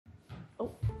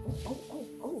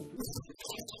Oh.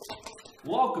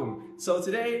 Welcome. So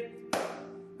today,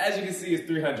 as you can see, is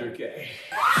 300K.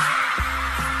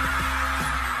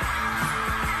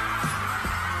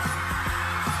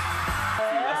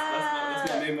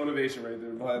 That's my main motivation right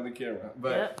there behind the camera.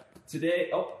 But today,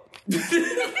 I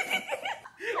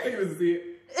can see it.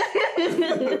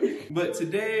 But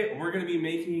today we're gonna be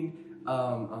making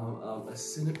a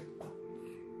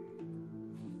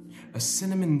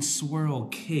cinnamon swirl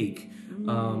cake.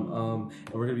 And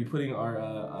we're gonna be putting our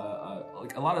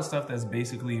like a lot of stuff that's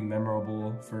basically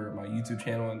memorable for my YouTube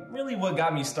channel and really what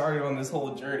got me started on this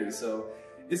whole journey. So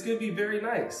it's gonna be very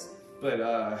nice, but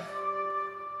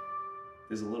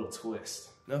there's a little twist.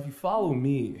 Now, if you follow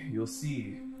me, you'll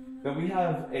see that we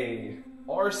have a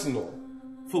arsenal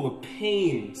full of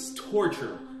pains,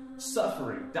 torture,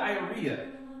 suffering, diarrhea,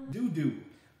 doo-doo.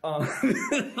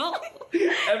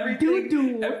 Everything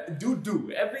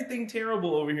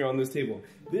terrible over here on this table.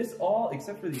 This all,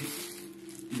 except for these,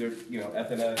 either, you know,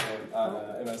 FNF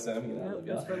and MSM, you know.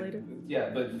 That's for later. Yeah,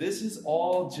 but this is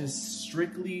all just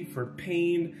strictly for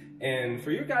pain and for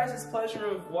your guys' pleasure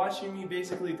of watching me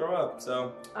basically throw up.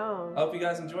 So I hope you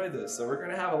guys enjoy this. So we're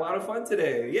gonna have a lot of fun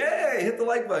today. Yay! Hit the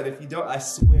like button. If you don't, I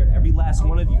swear, every last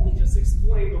one of you. Let me just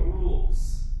explain the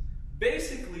rules.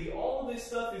 Basically, all of this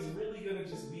stuff is really gonna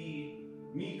just be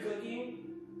me cooking.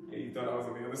 Yeah, you thought I was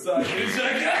on the other side.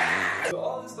 So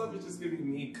all this stuff is just gonna be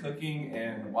me cooking,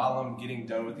 and while I'm getting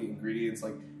done with the ingredients,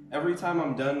 like every time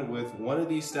I'm done with one of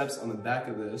these steps on the back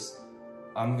of this,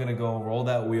 I'm gonna go roll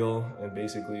that wheel, and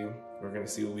basically we're gonna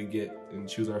see what we get and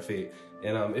choose our fate.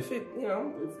 And if it, you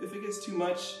know, if it gets too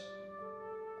much,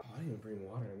 I didn't even bring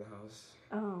water in the house.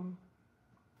 I'm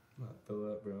not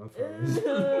throw up, bro. I promise.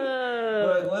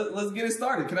 But let's get it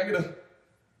started. Can I get a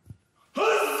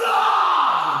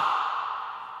huzzah?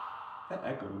 That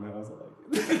echoed in the house. I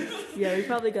like it. Yeah, we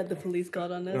probably got the police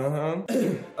called on us.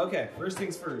 Okay, first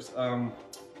things first.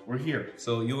 We're here,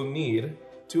 so you'll need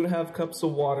 2.5 cups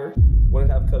of water,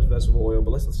 1.5 cups vegetable oil.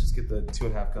 But let's just get the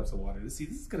 2.5 cups of water. See,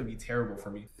 this is gonna be terrible for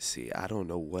me. See, I don't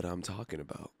know what I'm talking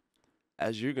about.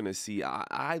 As you're gonna see,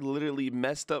 I literally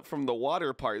messed up from the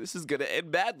water part. This is gonna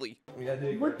end badly.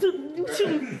 What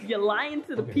you're lying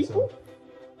to the people?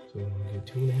 So we're gonna get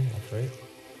 2.5, right?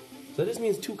 So this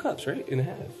means 2 cups, right? And a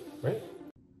half, right?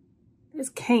 This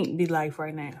can't be life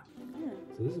right now.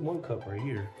 So this is 1 cup right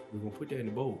here. We're gonna put that in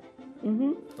the bowl.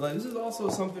 Like, this is also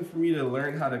something for me to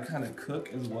learn how to kind of cook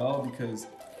as well, because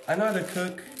I know how to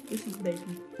cook. This is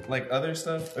bacon. Like other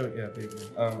stuff. Oh yeah, bacon.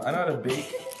 I know how to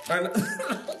bake. I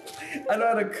know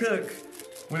how to cook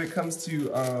when it comes to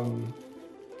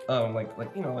like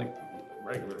you know, like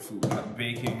regular food, like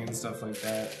baking and stuff like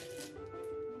that.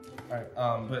 All right.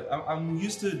 But I'm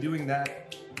used to doing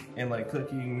that and like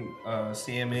cooking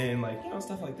salmon, like, you know,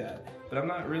 stuff like that. But I'm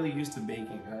not really used to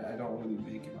baking. I don't really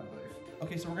bake in my life.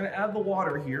 Okay, so we're gonna add the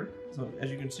water here. So as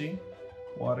you can see,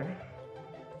 water.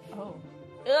 Oh,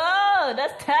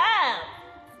 that's time.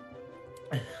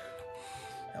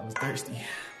 That was thirsty.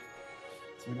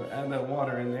 So we're gonna add that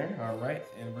water in there, all right?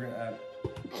 And we're gonna add,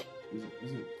 is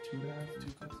it 2.5,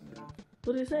 2 cups in there?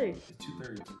 What did it say? It's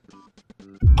 2/3.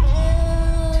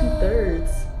 2/3.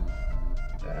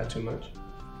 Did I add too much?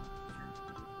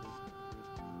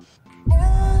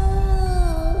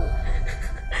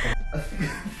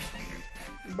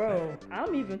 Bro,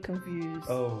 I'm even confused.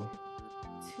 Oh.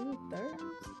 2/3?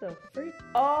 The freak?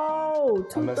 Oh,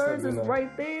 2/3 is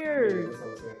right there. Yeah, that's what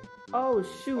I'm saying. Oh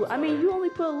shoot! I mean, you only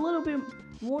put a little bit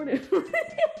more than.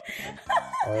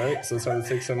 All right, so it's time to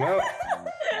take some out.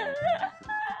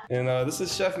 And this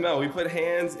is Chef Mel. We put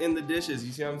hands in the dishes.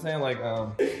 You see what I'm saying? Like,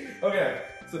 okay.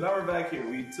 So now we're back here.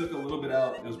 We took a little bit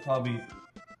out. It was probably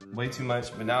way too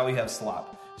much, but now we have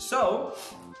slop. So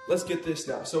let's get this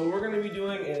now. So what we're gonna be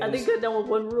doing is. I think you got done with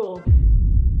one rule.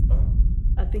 Huh?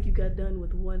 I think you got done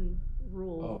with one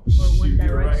rule Oh, or one shoot,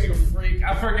 you're right, direction. freak.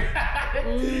 I forgot.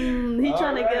 He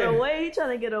trying to get Alright. away. He trying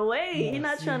to get away. Yeah, He's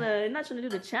not see. trying to do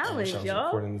the I challenge, wish I was y'all.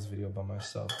 recording this video by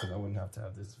myself because I wouldn't have to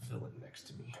have this villain next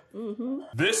to me.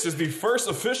 This is the first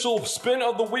official spin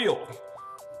of the wheel.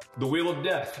 The Wheel of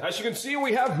Death. As you can see,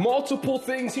 we have multiple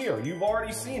things here. You've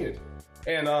already seen it.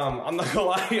 And I'm not gonna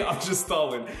lie, I'm just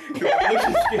stalling. I'm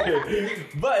looking scared.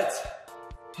 But,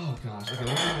 oh gosh, okay,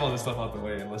 let's move all this stuff out the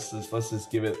way and let's just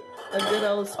give it A good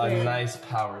old a spin. nice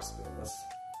power spin. Let's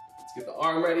get the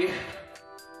arm ready.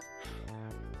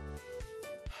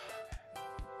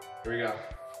 Here we go.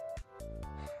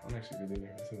 I'm actually really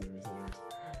nervous.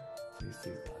 Please,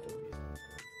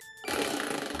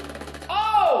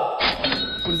 oh!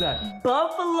 What is that?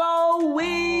 Buffalo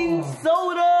wing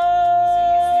soda.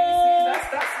 See,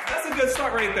 that's a good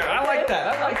start right there. I like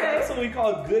that. I like that. That's what we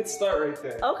call a good start right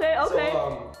there. Okay, okay.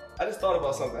 So, I just thought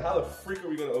about something. How the freak are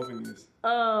we gonna open these?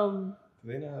 Do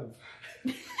they not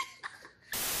have...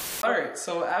 Alright,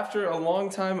 so after a long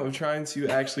time of trying to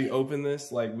actually open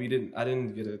this, like I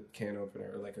didn't get a can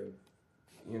opener or like a,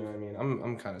 you know what I mean?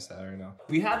 I'm kind of sad right now.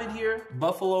 We have it here,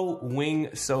 Buffalo Wing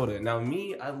Soda. Now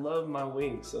me, I love my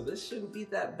wings, so this shouldn't be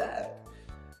that bad.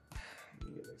 Let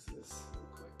me get next to this real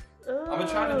quick. I'm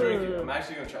gonna try to drink it. I'm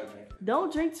actually gonna try to drink it.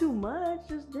 Don't drink too much,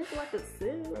 just drink like a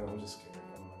sip. No, I'm just kidding.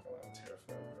 I'm not gonna, I'm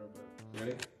terrified, bro.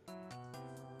 Ready?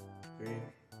 3,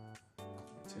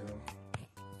 2,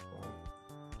 1.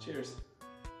 Cheers.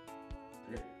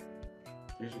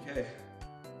 Here's your K.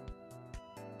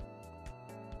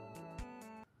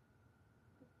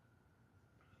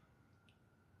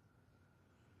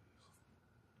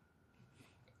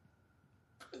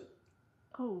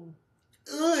 Oh.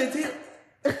 Ugh, it tastes...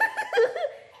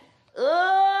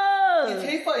 It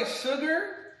tastes like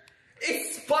sugar.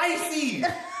 It's spicy.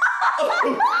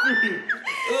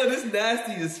 Oh, this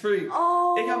nasty as freak.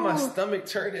 Oh. It got my stomach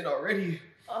turning already.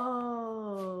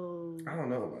 Oh. I don't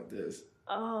know about this.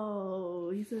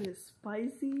 Oh, he said it's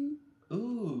spicy.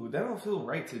 Ooh, that don't feel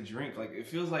right to drink. Like it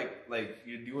feels like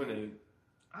you're doing a.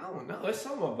 I don't know. It's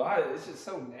something about it. It's just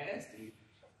so nasty.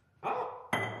 Oh,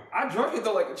 I drunk it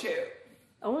though like a champ.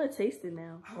 I want to taste it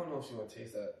now. I don't know if you want to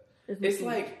taste that.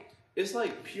 It's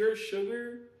like pure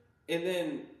sugar, and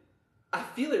then I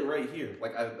feel it right here.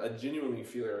 Like I genuinely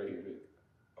feel it right here.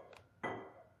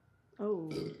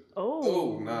 Oh.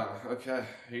 Oh, nah. Okay.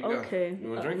 Here you go. Okay. You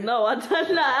want to drink it? No, I'm not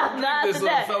after that. Not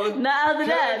after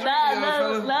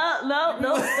that.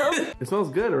 No. It smells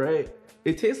good, right?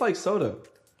 It tastes like soda.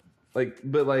 I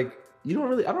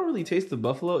don't really taste the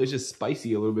buffalo. It's just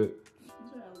spicy a little bit.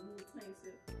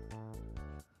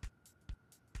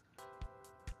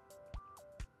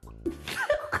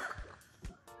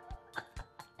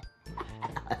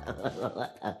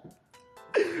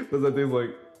 What's that taste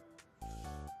like?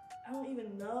 I don't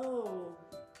even know.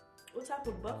 What type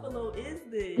of buffalo is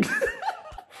this?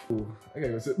 Ooh, I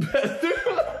gotta go sit back.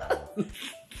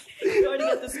 You already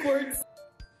got the squirts.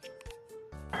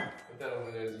 Put that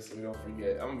over there just so we don't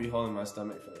forget. I'm gonna be holding my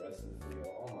stomach for the rest of the video.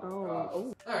 Oh my gosh.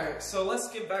 Oh. Alright, so let's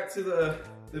get back to the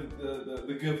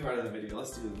good part of the video.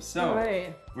 Let's do this. So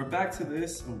we're back to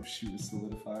this. Oh shoot, it's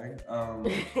solidifying.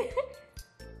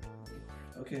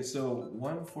 Okay, so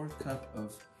 1/4 cup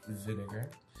of vinegar.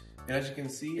 And as you can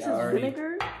see, this is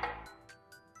vinegar?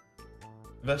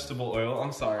 Vegetable oil,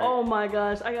 I'm sorry. Oh my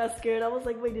gosh, I got scared. I was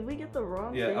like, wait, did we get the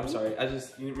wrong thing? I'm sorry.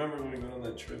 You remember when we went on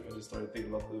that trip, I just started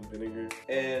thinking about the vinegar.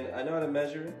 And I know how to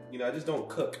measure, I just don't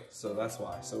cook, so that's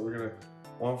why. So we're gonna,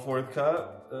 1/4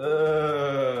 cup,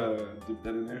 dip that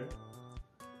in there.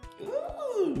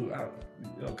 Ooh,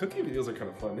 cooking videos are kind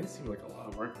of fun. They seem like a lot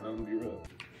of work, but I'm gonna be real.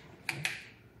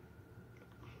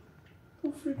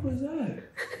 What the frick was that?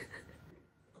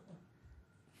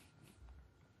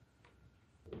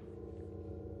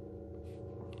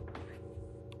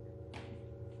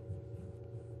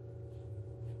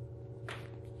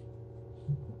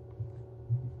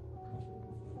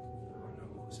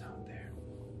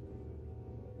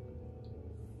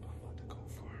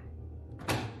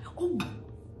 Oh.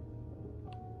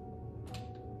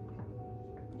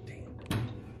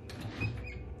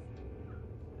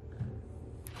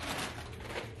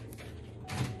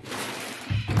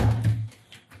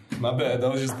 My bad, that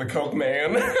was just the Coke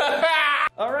man.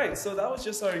 All right, so that was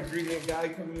just our ingredient guy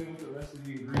coming in with the rest of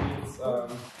the ingredients.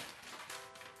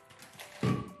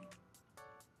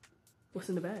 What's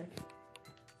in the bag?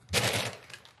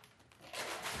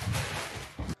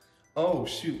 Oh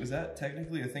shoot, is that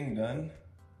technically a thing done?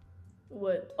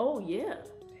 What? Oh yeah.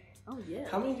 Oh yeah.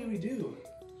 How many did we do?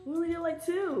 We only did like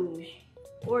 2.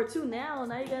 Or 2 now.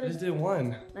 Now you gotta. I just did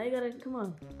 1. Now you gotta, come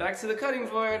on. Back to the cutting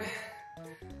board.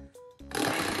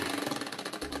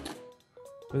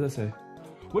 What does that say?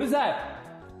 What is that?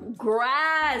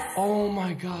 Grass. Oh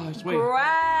my gosh, wait.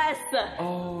 Grass.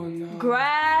 Oh no.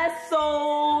 Grass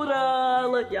soda.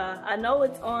 Look y'all, I know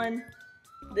it's on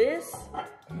this,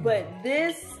 but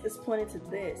this is pointed to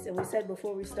this. And we said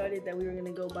before we started that we were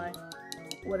gonna go by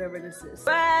whatever this is.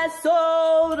 Grass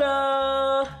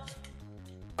soda.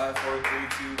 5, 4, 3,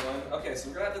 2, 1. Okay, so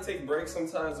we're gonna have to take breaks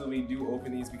sometimes when we do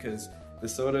open these because the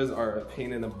sodas are a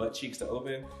pain in the butt cheeks to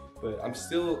open. But I'm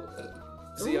still,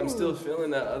 I'm still feeling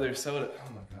that other soda.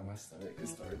 Oh my god, my stomach is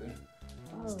starting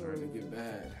to get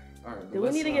bad. All right. Do we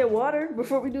need to get water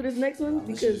before we do this next one?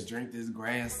 Let's just drink this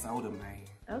grass soda, man.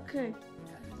 Okay.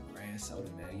 Grass soda,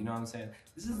 man. You know what I'm saying?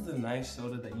 This is the nice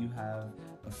soda that you have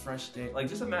a fresh day. Like,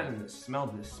 just imagine this. Smell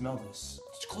this. Smell this.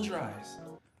 Just close your eyes.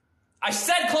 I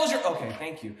said close your... Okay,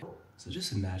 thank you. So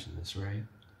just imagine this, right?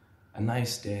 A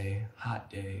nice day, hot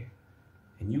day,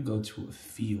 and you go to a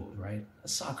field, right? A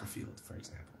soccer field, for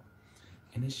example.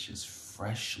 And it's just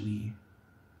freshly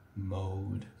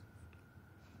mowed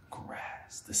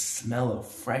grass. The smell of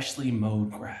freshly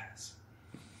mowed grass.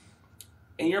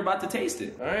 And you're about to taste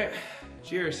it. All right,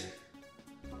 cheers.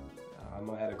 I'm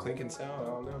gonna add a clinking sound, I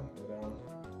don't know. But,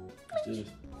 let's do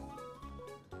this.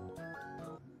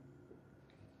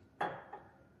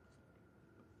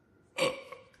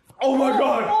 Oh my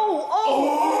God! Oh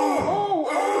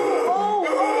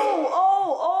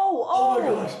my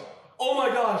gosh! Oh my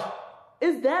gosh!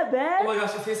 Is that bad? Oh my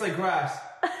gosh, it tastes like grass.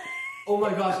 Oh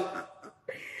my gosh.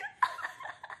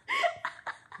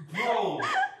 Bro,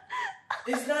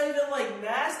 it's not even like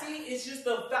nasty, it's just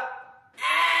the fact.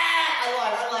 I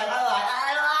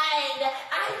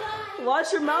lied.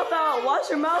 Wash your mouth out. Wash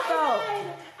your mouth out.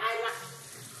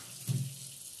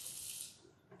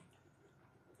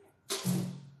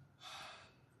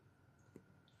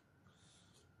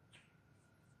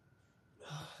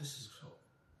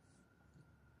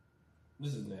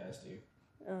 This is nasty.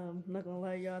 I'm not gonna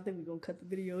lie, y'all. I think we're gonna cut the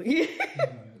video here. Oh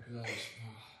my gosh.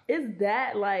 Is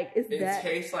that like, It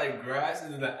tastes like grass,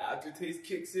 and then the aftertaste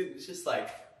kicks in. It's just like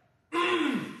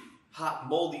hot,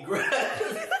 moldy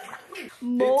grass.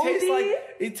 Moldy?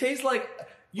 It tastes like,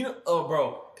 you know, oh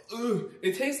bro.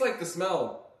 It tastes like the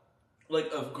smell,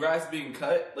 like, of grass being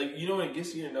cut. Like, you know when it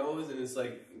gets in your nose and it's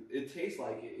like, it tastes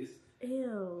like it. It's,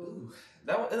 ew.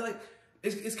 That one, and like,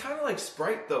 it's kind of like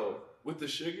Sprite though. With the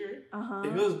sugar, if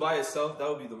it was by itself, that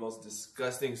would be the most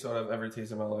disgusting soda I've ever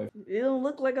tasted in my life. It don't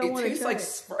look like I want to try. It tastes like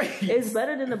Sprite. It's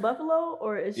better than the Buffalo,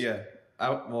 or it's... Yeah.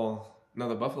 Well, no,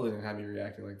 the Buffalo didn't have me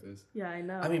reacting like this. Yeah, I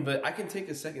know. I mean, but I can take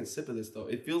a second sip of this, though.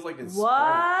 It feels like it's what?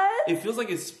 Sprite. It feels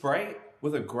like it's Sprite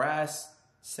with a grass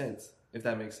scent, if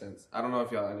that makes sense. I don't know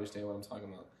if y'all understand what I'm talking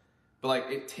about. But, like,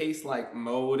 it tastes like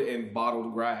mowed and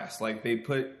bottled grass. Like, they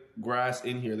put grass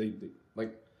in here.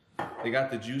 They got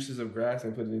the juices of grass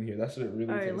and put it in here. That's what it really tastes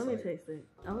like. Alright, let me taste it.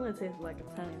 I'm gonna taste like a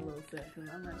tiny little sip, because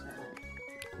I'm not trying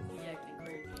to be acting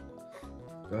crazy.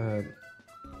 Go ahead.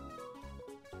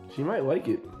 She might like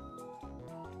it.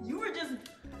 You were just...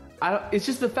 It's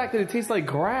just the fact that it tastes like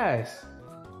grass.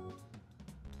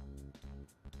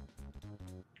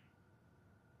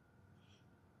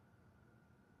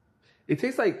 It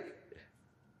tastes like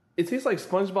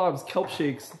SpongeBob's kelp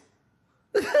shakes.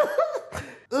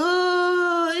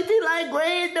 Ooh, it tastes like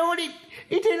grass, don't it?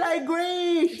 It tastes like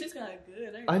grass. It just got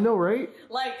good. I know, right?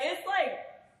 Like, it's like...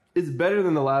 It's better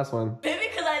than the last one. Maybe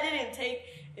because I didn't take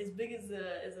as big as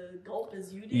a gulp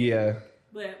as you did. Yeah.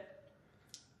 But...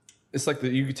 It's like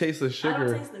you can taste the sugar. I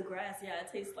don't taste the grass. Yeah, it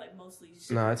tastes like mostly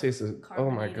sugar. No, I taste the...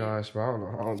 Oh my gosh, bro. I don't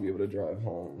know how I'm going to be able to drive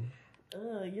home.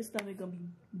 Your stomach going to be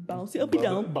bouncing up and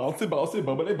down. Bouncing,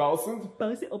 bubbly bouncing.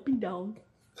 Bouncing up and down.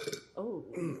 Oh.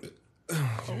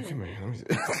 Okay, come here. Let me see.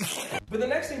 But the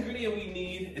next ingredient we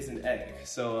need is an egg.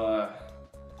 So,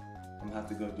 I'm gonna have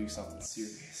to go do something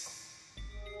serious.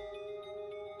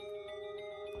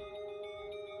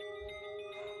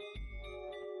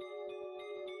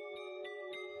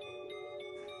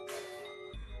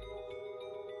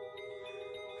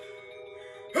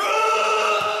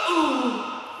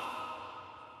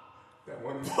 That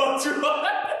one blocked your eye.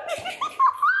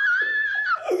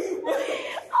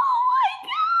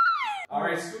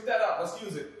 Alright, scoop that up. Let's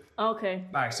use it. Okay.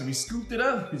 Alright, so we scooped it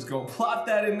up. He's gonna plop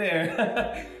that in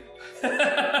there.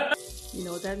 You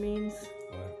know what that means?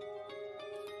 What?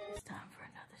 It's time for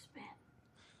another spin.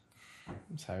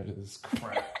 I'm tired of this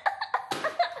crap.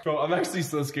 Bro, I'm actually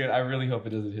so scared. I really hope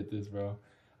it doesn't hit this, bro.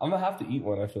 I'm gonna have to eat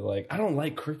one, I feel like. I don't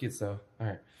like crickets, though.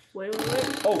 Alright. Wait.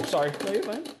 Oh, sorry. No, you're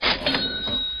fine.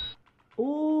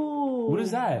 Ooh. What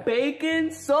is that?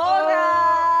 Bacon soda!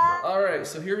 Alright,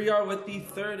 so here we are with the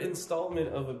third installment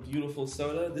of a beautiful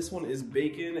soda. This one is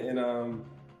bacon, and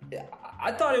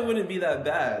I thought it wouldn't be that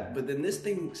bad, but then this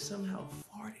thing somehow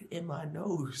farted in my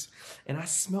nose, and I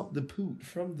smelt the poop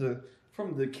from the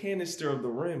canister of the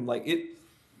rim. Like it.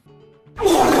 No,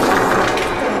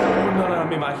 I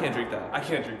mean, I can't drink that. I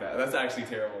can't drink that. That's actually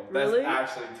terrible. Really?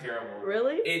 That's actually terrible.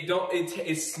 Really?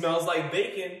 It smells like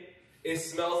bacon. It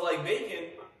smells like bacon.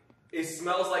 It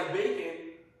smells like bacon.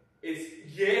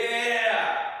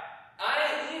 Yeah.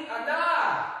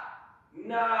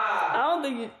 Nah. I don't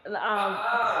think you... Why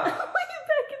are you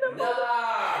backing up?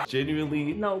 Nah.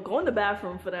 Genuinely. No, go in the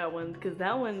bathroom for that one, because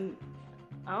that one...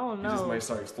 I don't know. You just might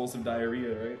start explosive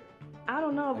diarrhea, right? I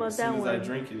don't know about that one. As soon as I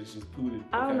drink it, it's just pooted.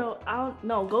 I don't know.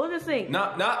 No, go to the sink.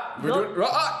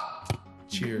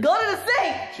 Cheers. Go to the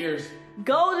sink. Cheers.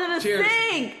 Go to the Cheers.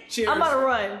 sink. Cheers. I'm about to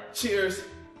run. Cheers.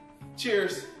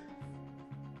 Cheers.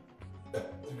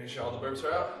 sure all the burps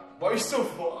are out. Why are you so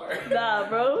far? Nah,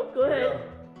 bro. Go ahead.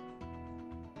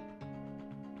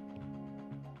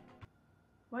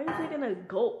 Why are you taking a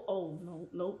gulp? Oh, no,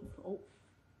 no.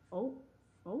 Oh.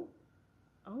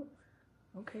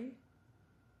 Okay.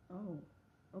 Oh,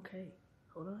 okay.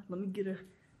 Hold on. Let me get a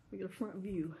front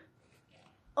view.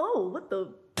 Oh, what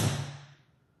the?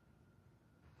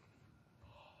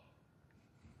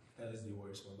 That is the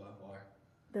worst one by far.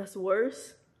 That's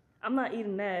worse? I'm not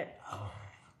eating that.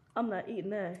 I'm not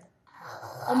eating that.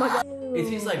 Oh my god. It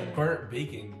tastes like burnt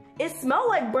bacon. It smelled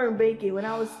like burnt bacon when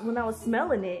I was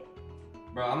smelling it.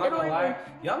 Bro, I'm not gonna lie.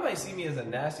 Y'all might see me as a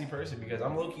nasty person because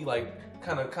I'm low-key like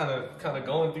kind of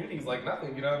going through these like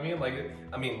nothing. You know what I mean? Like,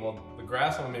 well, the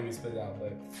grass one made me spit it out,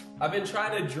 but I've been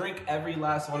trying to drink every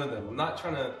last one of them. I'm not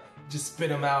trying to just spit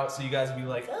them out so you guys will be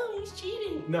like, oh, he's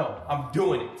cheating. No, I'm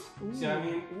doing it. Ooh. See what I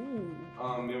mean? Ooh.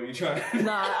 You trying?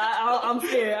 Nah, I'm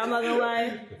scared. I'm not gonna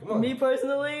lie. Me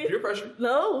personally. Peer pressure.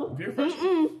 No. Peer pressure.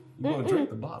 You gonna drink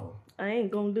the bottle? I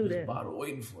ain't gonna do that. Bottle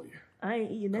waiting for you. I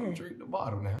ain't eating that. Drink the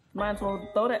bottle now. Might as well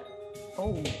throw that.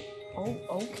 Oh,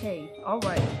 okay. All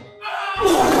right. So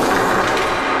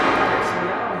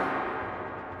now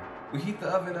we heat the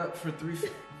oven up for 350.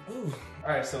 Ooh.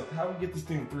 All right. So how do we get this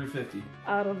thing to 350?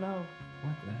 I don't know.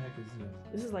 What the heck is this?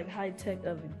 This is like high-tech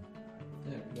oven.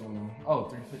 Yeah, I don't know. Oh,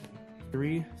 350.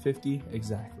 350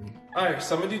 exactly. All right.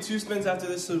 So I'm gonna do 2 spins after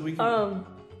this so we can.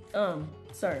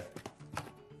 Sir.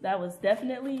 That was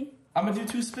definitely. I'm gonna do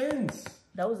 2 spins.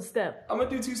 That was a step. I'm gonna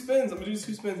do 2 spins. I'm gonna do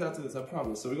 2 spins after this, I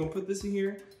promise. So we're gonna put this in here,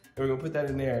 and we're gonna put that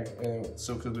in there, and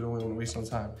so because we don't want to waste no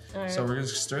time. Right. So we're gonna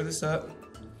stir this up.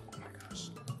 Oh my gosh.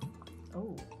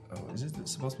 Oh. Oh, is it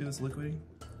supposed to be this liquidy?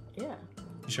 Yeah.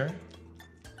 You sure?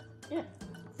 Yeah.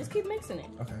 Just keep mixing it.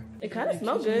 Okay. It kind of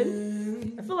smells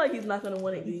good. I feel like he's not gonna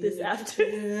want to eat this after.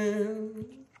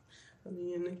 I'll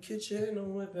be in the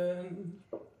kitchen whipping.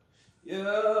 Yes.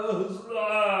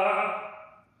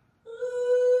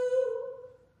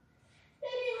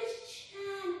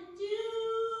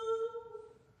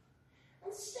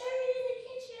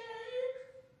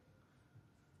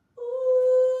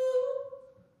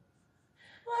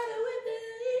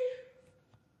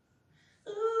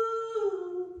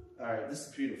 This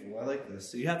is beautiful. I like this.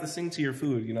 So you have to sing to your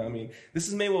food, you know what I mean? This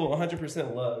is made with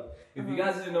 100% love. If you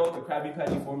guys didn't know what the Krabby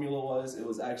Patty formula was, it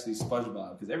was actually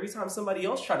SpongeBob. Because every time somebody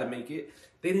else tried to make it,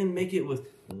 they didn't make it with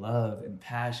love and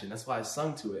passion. That's why I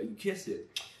sung to it. You kiss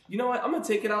it. You know what? I'm going to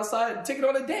take it outside, take it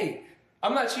on a date.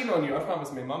 I'm not cheating on you. I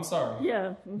promise, ma'am. I'm sorry.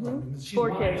 Yeah.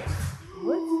 4K.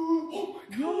 What?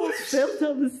 You almost fell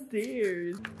down the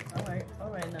stairs. All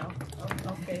right now.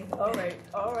 Okay. All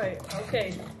right.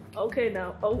 Okay now. Okay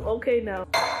now.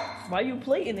 Why are you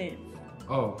plating it?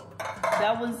 Oh.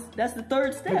 That's the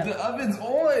 3rd step. But the oven's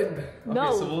on. No.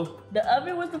 Okay, so the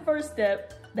oven was the 1st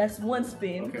step. That's 1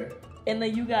 spin. Okay. And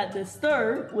then you got the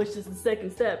stir, which is the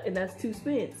 2nd step, and that's 2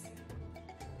 spins.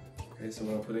 Okay, so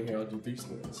when I put it here, I'll do 3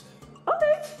 spins.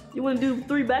 Okay. You want to do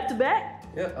 3 back to back?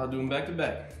 Yeah, I'll do them back to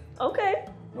back. Okay.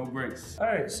 No breaks. All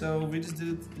right, so we just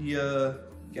did the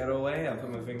ghetto way. I put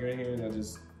my finger in here and I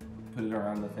just put it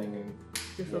around the thing and.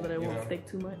 Just so that it won't stick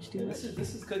too much. This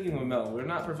is cooking with Mel. We're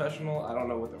not professional. I don't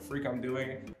know what the freak I'm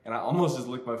doing, and I almost just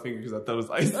licked my finger because I thought it was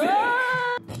ice.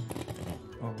 Ah!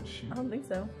 Oh shoot. I don't think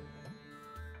so.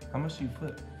 How much do you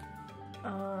put?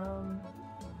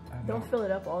 Don't fill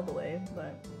it up all the way,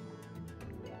 but.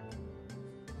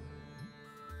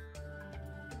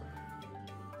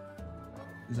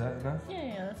 Is that enough?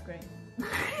 Yeah, that's great.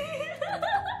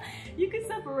 You can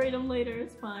separate them later,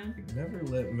 it's fine. Never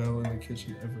let Mel in the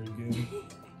kitchen ever again.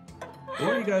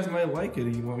 Or you guys might like it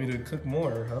and you want me to cook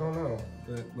more. I don't know.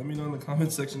 But let me know in the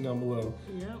comment section down below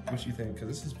what you think. Because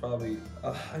this is probably,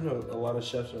 I know a lot of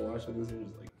chefs are watching this and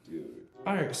just like, dude.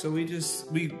 All right, so we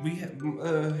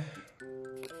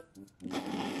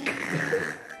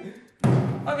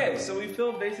okay, so we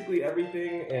filled basically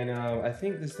everything. And I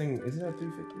think this thing, is it at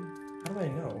 350? How do I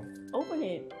know? Open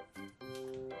it.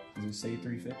 Does it say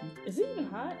 350? Is it even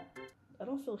hot? I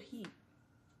don't feel heat.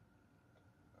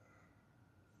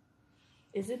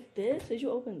 Is it this? Did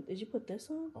you put this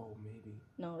on? Oh, maybe.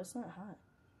 No, it's not hot.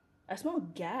 I smell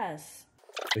gas.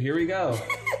 So here we go.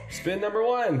 Spin number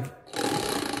 1.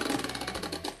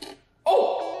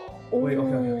 Oh! Wait,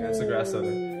 okay. That's the grass soda.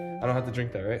 I don't have to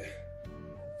drink that, right?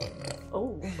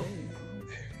 Oh.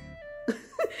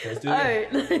 Let's do it.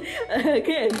 Alright.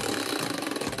 Again.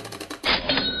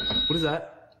 What is that?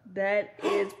 That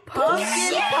is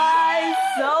pumpkin pie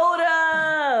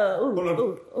soda. Ooh, Hold on.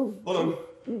 Ooh. Hold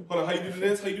on. How you do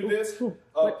this? How you do this?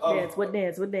 What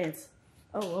dance?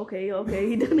 Oh, okay.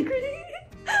 He done the grenade.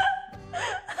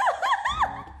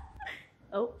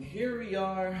 Oh. here we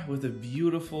are with a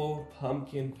beautiful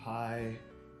pumpkin pie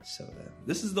soda.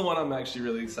 This is the one I'm actually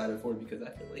really excited for because I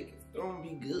feel like it's gonna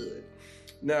be good.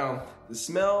 Now, the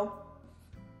smell.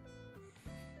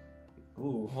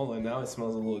 Ooh, hold on, now it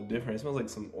smells a little different. It smells like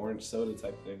some orange soda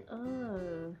type thing.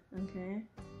 Oh, okay.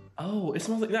 Oh, it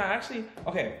smells like, actually,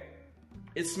 okay.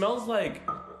 It smells like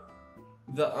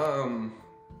the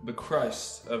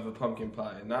crust of a pumpkin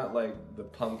pie, not like the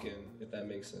pumpkin, if that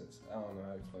makes sense. I don't know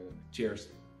how to explain it. Cheers.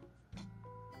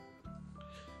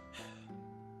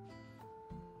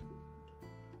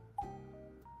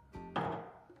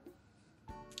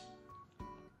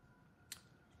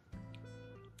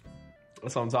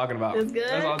 That's what I'm talking about. It's good?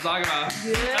 That's what I'm talking about.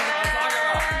 Yeah. That's what I'm talking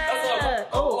about. That's what I'm,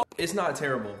 oh. It's not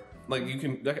terrible. Like you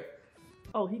can. Okay.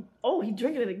 Oh, he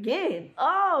drinking it again.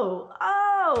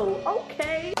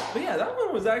 Okay. But yeah, that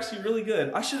one was actually really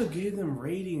good. I should have gave them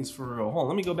ratings for real. Hold on,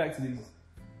 let me go back to these.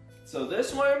 So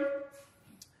this one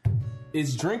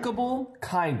is drinkable,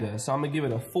 kinda. So I'm gonna give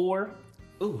it a 4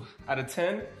 out of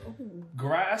 10. Ooh.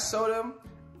 Grass soda,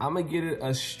 I'm gonna get it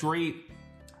a straight.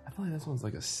 I feel like this one's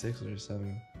like a 6 or a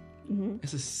 7. Mm-hmm.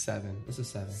 It's a 7. It's a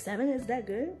 7. 7 is that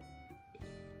good?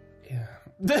 Yeah.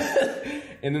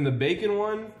 And then the bacon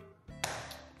one,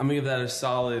 I'm gonna give that a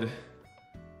solid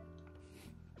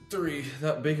 3.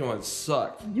 That bacon one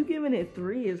sucked. You giving it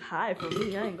 3 is high for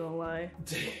me, I ain't gonna lie.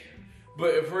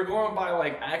 But if we're going by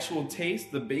like actual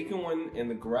taste, the bacon one and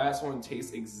the grass one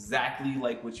taste exactly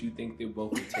like what you think they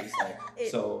both would taste like.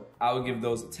 So I would give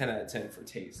those a 10 out of 10 for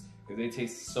taste because they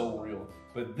taste so real.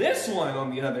 But this one, on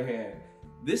the other hand,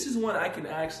 this is one I can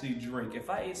actually drink.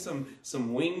 If I ate some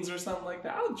wings or something like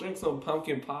that, I'll drink some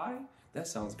pumpkin pie. That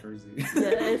sounds crazy.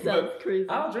 Yeah, it sounds crazy.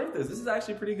 I'll drink this. This is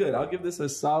actually pretty good. I'll give this a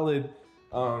solid,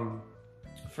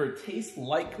 for taste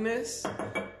likeness,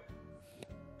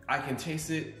 I can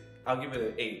taste it. I'll give it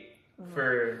an 8.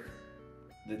 For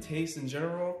the taste in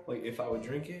general, like if I would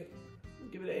drink it,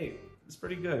 I'd give it an 8. It's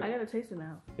pretty good. I gotta taste it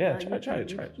now. Yeah, try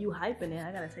it. You hyping it,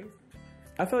 I gotta taste it.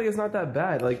 I feel like it's not that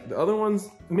bad. Like the other ones,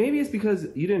 maybe it's because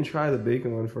you didn't try the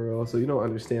bacon one for real, so you don't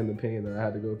understand the pain that I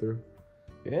had to go through.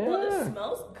 Yeah. Well, it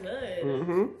smells good.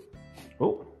 Mm-hmm.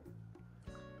 Oh.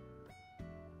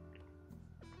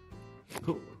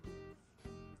 Cool.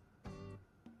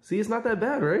 See, it's not that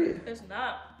bad, right? It's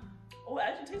not. Oh, it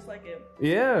actually tastes like it.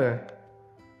 Yeah.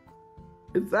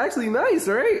 It's actually nice,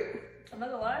 right? I'm not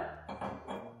gonna lie.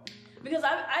 Because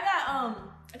I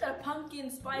got a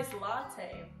pumpkin spice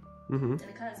latte. Mm-hmm. And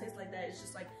it kind of tastes like that. It's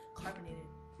just like carbonated.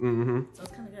 Mm-hmm. So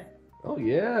it's kind of good. Oh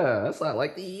yeah, that's what I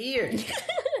like to hear.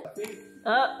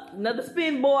 Another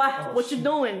spin, boy. What you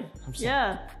doing? I'm sorry.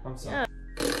 Yeah. I'm sorry.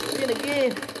 Yeah. Spin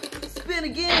again. Spin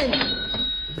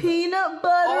again. Peanut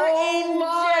butter and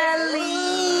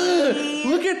jelly.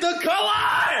 Look at the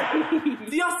color!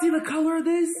 Do y'all see the color of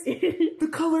this? The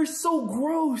color is so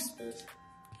gross.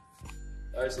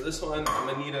 All right, so this one, I'm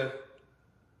gonna need a.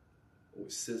 Oh,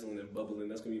 it's sizzling and bubbling.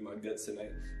 That's gonna be my guts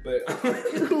tonight. But I'm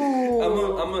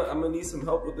gonna need some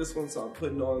help with this one, so I'm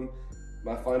putting on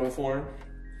my final form.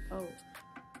 Oh.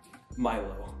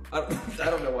 Milo. I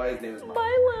don't know why his name is Milo.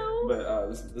 Milo. But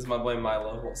this is my boy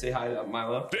Milo. Say hi to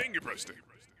Milo. Dang it, Preston.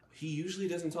 He usually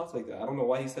doesn't talk like that. I don't know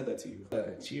why he said that to you.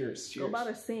 Cheers. Go by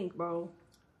the sink, bro.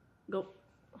 Go.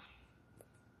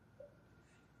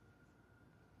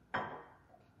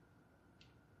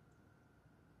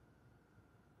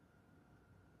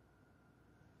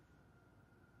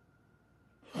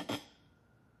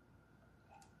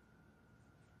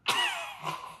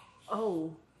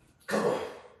 Oh.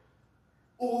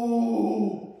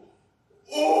 Ooh.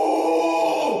 Ooh.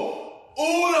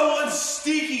 Ooh, that one's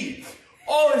stinky.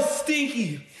 Oh, it's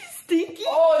stinky. Stinky?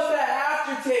 Oh, it's that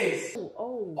aftertaste.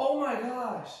 Oh. Oh my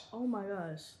gosh. Oh my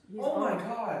gosh. He's Oh my on.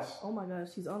 gosh. Oh my gosh,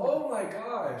 he's on. Oh my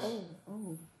gosh.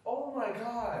 Oh. Oh my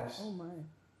gosh. Oh my.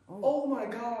 Oh my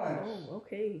gosh. Oh,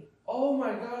 okay. Oh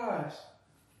my gosh.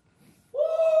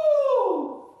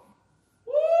 Woo!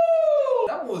 Woo!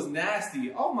 That was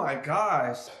nasty. Oh my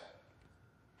gosh.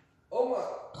 Oh my.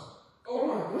 Oh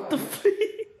my. What the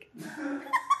freak?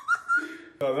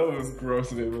 Oh, that was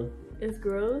gross, Nima. It's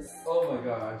gross. Oh my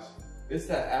gosh. It's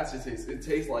that aftertaste. It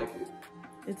tastes like it.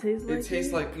 It tastes like It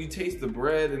tastes like you taste the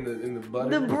bread and the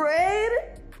butter. the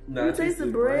bread? No, You taste the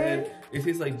bread? It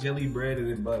tastes like jelly bread and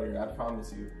then butter. I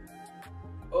promise you.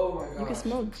 Oh my gosh. You can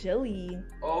smell jelly.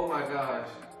 Oh my gosh.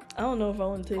 I don't know if I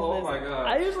want to taste Oh this. my gosh.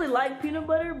 I usually like peanut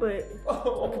butter, but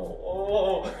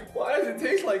Oh, why does it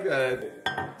taste like that?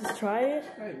 just try it.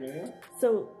 Hey man.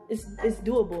 So it's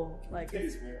doable. Like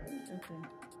it's, Taste, man. okay.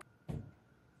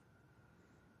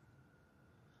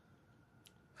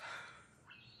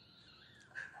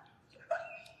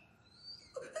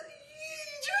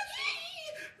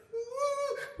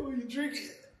 drink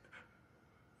it.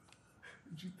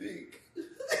 What'd you think?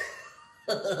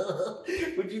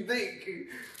 What'd you think?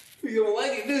 You don't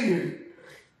like it, do you?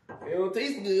 It don't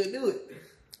taste good, do it?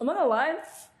 I'm not gonna lie.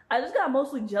 I just got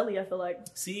mostly jelly, I feel like.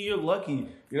 See, you're lucky.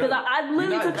 Because I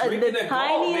literally took the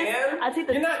tiniest. I take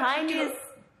the tiniest.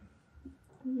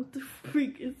 What the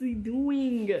freak is he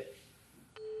doing?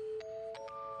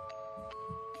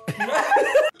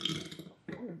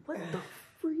 What the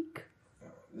freak? Oh,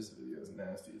 this video is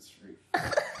nasty as freak.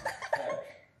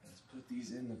 Let's put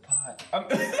these in the pot.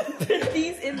 Put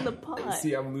these in the pot.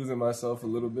 See, I'm losing myself a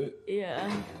little bit.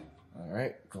 Yeah. All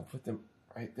right, gonna put them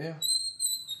right there.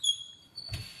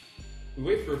 We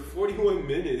wait for 41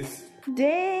 minutes.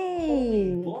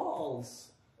 Dang. Balls.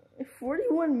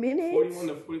 41 minutes? 41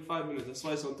 to 45 minutes. That's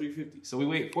why it's on 350. So we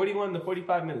wait 41 to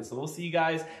 45 minutes. So we'll see you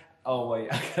guys. Oh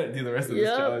wait, I gotta do the rest of this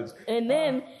challenge. And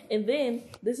then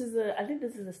this is I think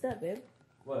this is a step, babe.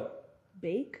 What?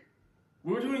 Bake?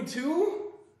 We're doing 2?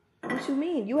 What you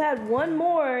mean? You had one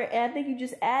more, and I think you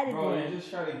just added Bro, one. you're just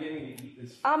trying to get me to eat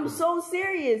this. I'm so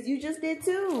serious. You just did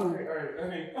 2.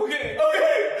 Alright. Okay.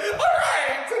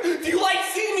 Alright! Do you like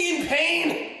seeing me in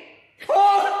pain?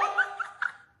 Oh!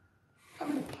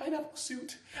 I'm in a pineapple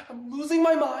suit. I'm losing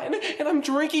my mind, and I'm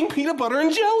drinking peanut butter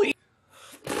and jelly.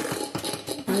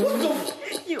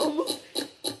 You almost...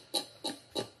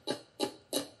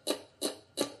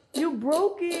 You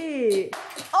broke it.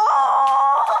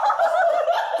 Oh!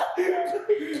 He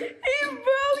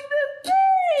broke the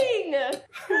thing!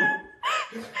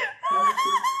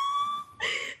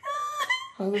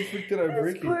 How the frick did I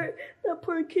break it? That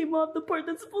part came off the part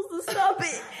that's supposed to stop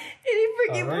it. And he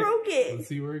freaking broke it. Let's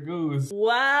see where it goes.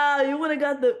 Wow, you would have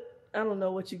got the... I don't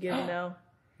know what you get now.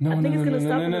 No, I think it's gonna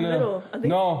stop in the middle. I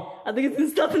think it's gonna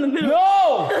stop in the middle.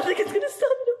 No! I think it's gonna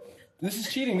stop in the middle. This is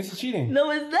cheating.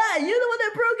 No, it's not. You're the one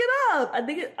that broke it up.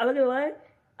 I'm not gonna lie.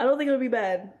 I don't think it'll be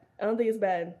bad. I don't think it's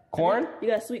bad. Corn? You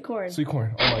got sweet corn. Sweet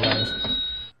corn. Oh my gosh.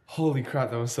 Holy crap,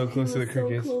 that was so close to the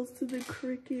crickets. So close to the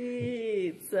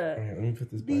crickets. Alright, let me put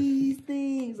this back. These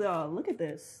things. Oh, look at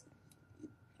this.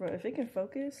 Bro, if it can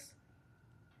focus.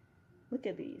 Look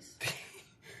at these.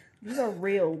 These are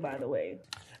real, by the way.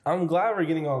 I'm glad we're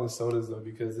getting all the sodas though,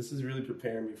 because this is really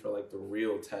preparing me for like the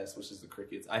real test, which is the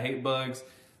crickets. I hate bugs.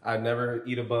 I'd never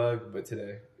eat a bug, but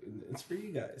today it's for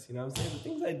you guys. You know what I'm saying? The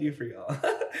things I do for y'all.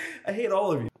 I hate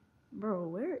all of you. Bro,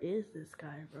 where is this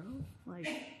guy, bro? Like,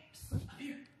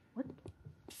 what?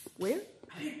 Where?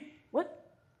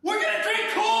 What? We're gonna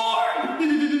drink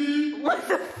corn! What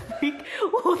the freak?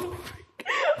 What the freak?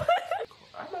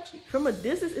 I'm actually... From a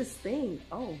distance, it's sting.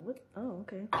 Oh, what? Oh,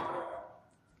 okay.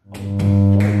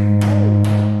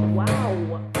 Wow.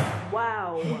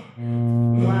 Wow.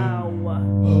 Wow. Wow.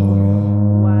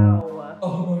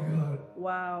 Oh my god.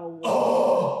 Wow.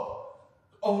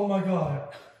 Oh my god.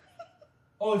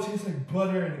 Oh, it tastes like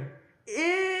butter.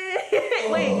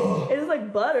 Wait, it's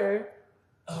like butter.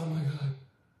 Oh my god.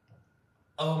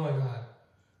 Oh my god.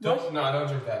 Don't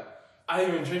drink that. I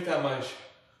didn't even drink that much.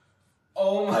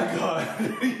 Oh my god.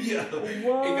 Yeah.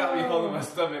 Whoa. It got me holding in my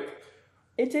stomach.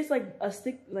 It tastes like a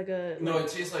stick, like a... No, it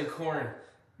tastes like corn.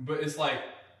 But it's like...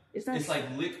 It's not... It's like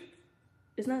lick...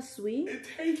 It's not sweet? It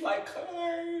tastes like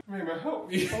corn. Mama, help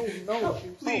me. Oh, no.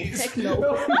 Please. Oh, heck no.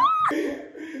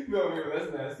 No,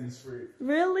 that's nasty as freak.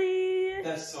 Really?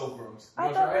 That's so gross.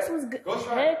 I thought this was good. Go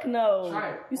try Heck it. no. Try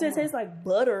it. You said it tastes like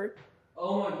butter.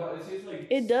 Oh my god, it tastes like...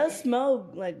 It does smell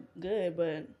like good,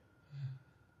 but...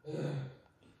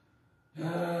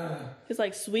 It's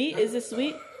like sweet? Is it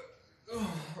sweet?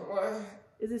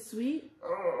 Is it sweet?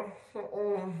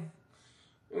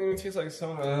 It tastes like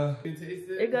soda. You taste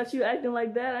it? It got you acting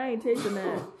like that? I ain't tasting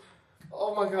that.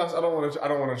 Oh my gosh, I don't want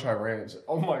to try ranch.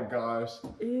 Oh my gosh.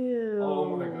 Ew.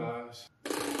 Oh my gosh.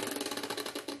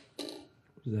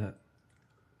 What is that?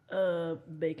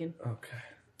 Bacon. Okay.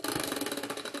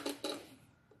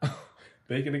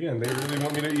 Bacon again. They really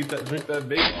want me to drink that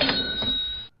bacon.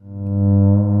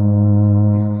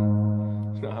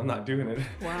 No, I'm not doing it.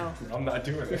 Wow. I'm not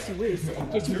doing it. Yes, you is.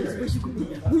 Yes, you is.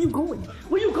 Where you going?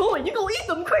 Where you going? You gonna eat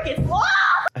them crickets?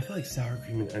 Ah! I feel like sour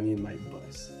cream and onion might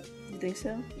bust. You think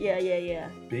so? Yeah.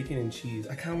 Bacon and cheese.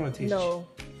 I kind of want to taste. No,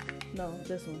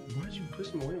 this one. Why did you push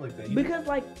them away like that? Because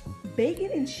like bacon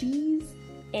and cheese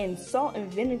and salt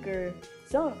and vinegar.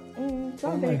 Salt and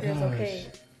vinegar is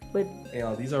okay. But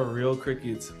yeah, these are real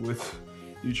crickets with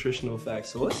nutritional facts.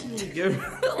 So let's give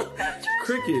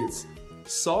crickets.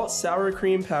 Salt, sour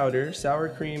cream powder, sour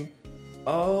cream.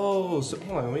 Oh, so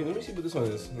hold on. Wait, let me see what this one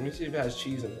is. Let me see if it has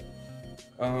cheese in it.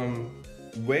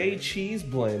 Whey cheese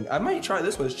blend. I might try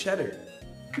this one. It's cheddar.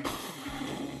 I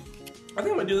think I'm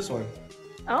gonna do this one.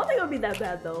 I don't think it'll be that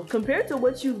bad though, compared to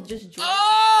what you just drank.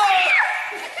 Oh!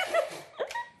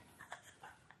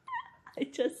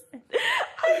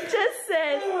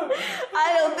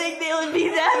 don't think they would be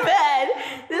that bad.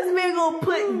 This man gonna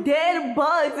put dead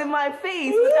bugs in my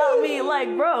face without me.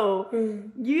 Like, bro,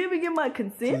 you even get my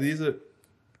consent? So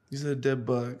these are dead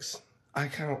bugs. I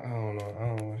don't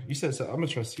know. You said so. I'm gonna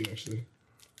trust you actually.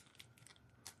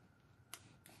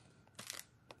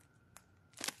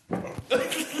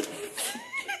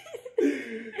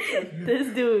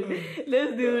 This dude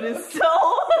is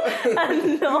so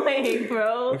annoying,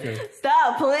 bro. Okay.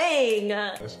 Stop playing.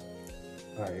 Alright,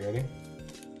 you ready?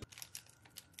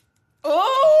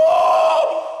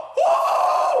 Oh!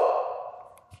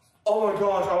 Oh my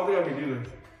gosh, I don't think I can do this.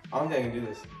 I don't think I can do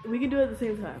this. We can do it at the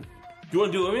same time. You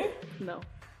wanna do it with me? No.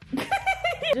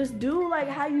 Just do like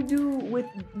how you do with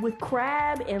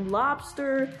crab and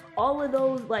lobster, all of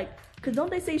those, like, cause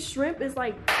don't they say shrimp is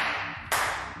like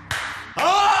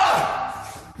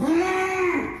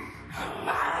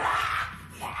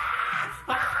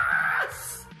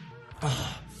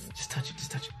Just touch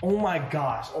it. Oh my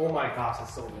gosh,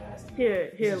 it's so nasty.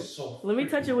 Here. So Let me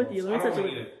touch it with you. Let me touch it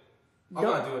with you. I'm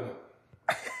not doing it.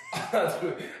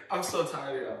 I'm so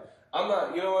tired of it. I'm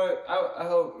not, you know what? I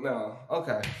hope, no.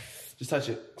 Okay. Just touch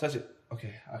it.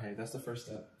 Okay, that's the first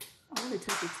step. I want to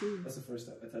touch it too. That's the first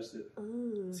step. I touched it.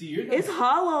 Ooh. See, you're It's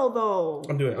hollow though.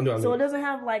 I'm doing it. So it doesn't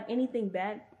have like anything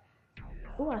bad.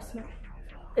 Oh, I smell.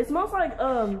 It smells like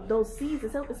those seeds.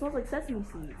 It smells like sesame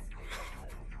seeds.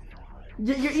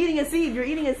 You're eating a seed. You're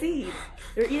eating sesame seeds.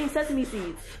 You're eating sesame seeds.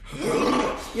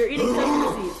 You're eating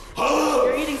sesame seeds.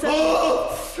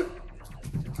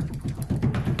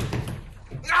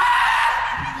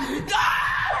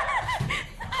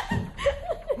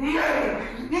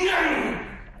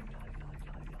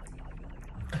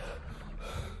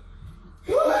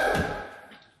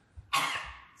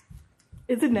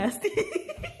 Is it nasty?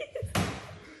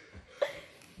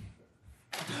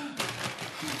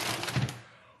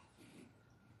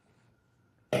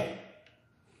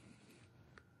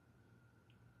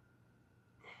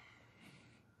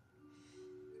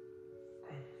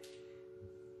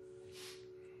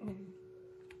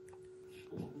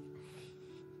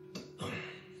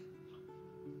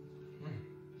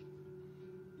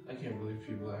 I can't believe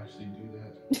people actually do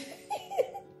that.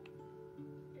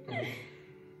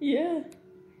 Yeah.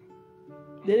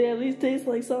 Did it at least taste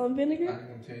like salt and vinegar? I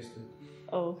can taste it.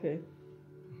 Oh, okay.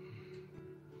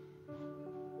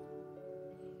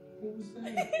 What was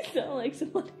that? It sounded like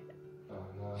somebody. Oh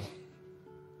no.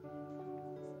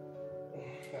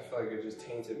 I feel like it just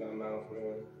tainted my mouth,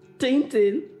 man.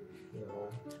 Tainted. No.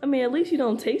 I mean, at least you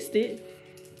don't taste it.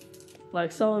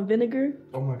 Like salt and vinegar.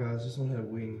 Oh my gosh, this one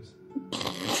had wings.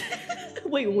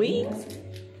 Wait, wings?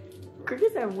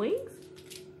 Crickets have wings?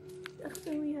 I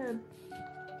thought we had.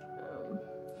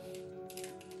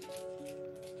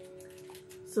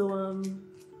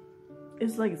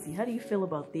 It's Legacy. How do you feel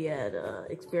about the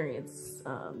experience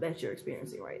that you're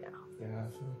experiencing right now? Yeah, I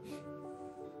feel.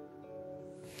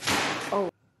 Oh.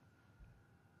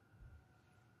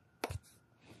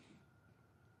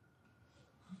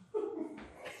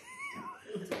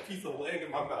 There's a piece of leg in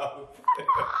my mouth.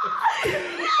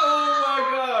 Oh my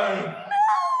god! No!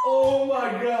 Oh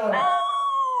my god! No!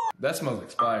 That smells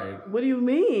expired. What do you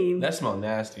mean? That smells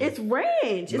nasty. It's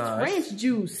ranch. It's ranch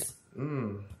juice.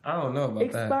 I don't know about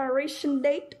Expiration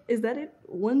date. Is that it?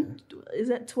 Is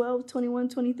that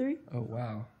 12/21/23? Oh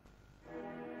wow.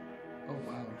 Oh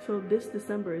wow. So this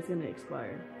December is gonna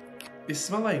expire. It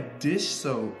smells like dish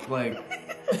soap. Like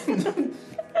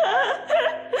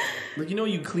like you know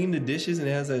when you clean the dishes and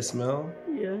it has that smell?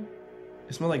 Yeah.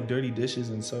 It smells like dirty dishes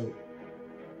and soap.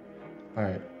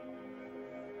 Alright.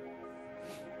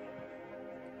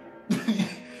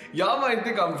 Y'all might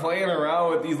think I'm playing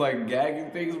around with these like gagging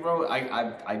things, bro.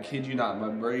 I kid you not, my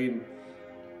brain.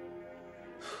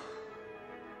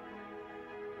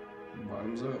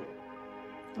 Bottoms up.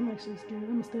 I'm actually scared.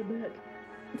 I'm gonna step back.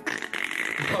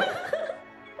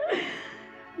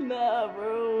 Nah,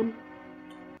 bro.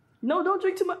 No, don't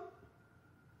drink too much.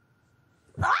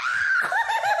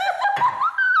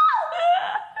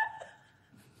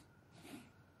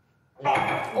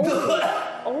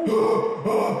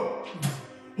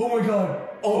 Oh my god.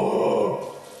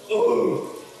 Oh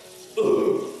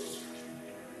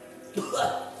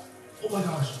my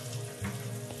gosh.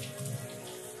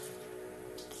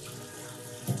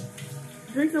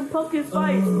 Drink some pumpkin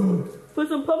spice. Put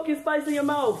some pumpkin spice in your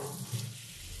mouth.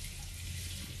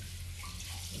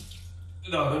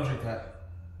 No, don't drink that.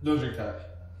 Don't drink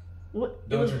that. What?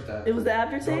 Don't drink that. It was the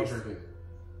aftertaste? Don't drink it.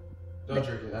 Don't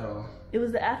drink it at all. It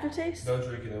was the aftertaste? Don't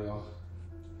drink it at all.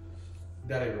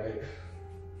 That ain't right.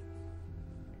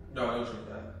 No, don't drink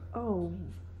that. Oh.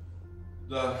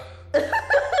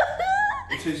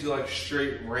 It tastes like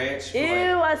straight ranch. Ew,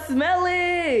 I smell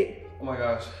it. Oh my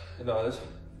gosh. No, this.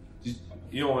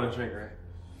 You don't want to drink, right?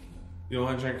 You don't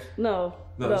want to drink? No.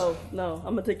 I'm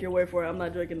gonna take your word for it. I'm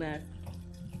not drinking that.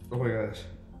 Oh my gosh.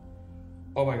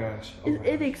 Oh my gosh. Oh my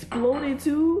It exploded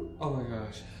too? Oh my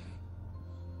gosh.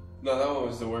 No, that one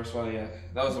was the worst one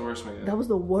yet. That was the worst one yet. That was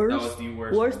the worst? That was the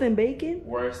worst. Worse than bacon?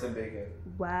 Worse than bacon.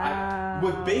 Wow.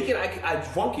 With bacon, I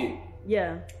drunk it.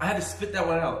 Yeah. I had to spit that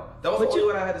one out. That was the only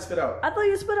one I had to spit out. I thought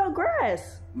you spit out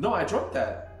grass. No, I drunk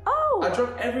that. Oh. I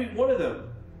drunk every one of them.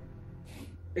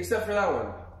 Except for that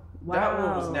one. Wow. That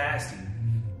one was nasty.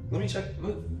 Let me check.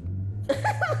 Look.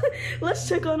 Let's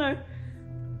check on her.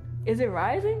 Is it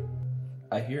rising?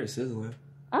 I hear it sizzling.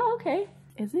 Oh, okay.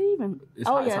 Is it even? It's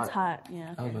oh, hot, yeah, it's it's hot.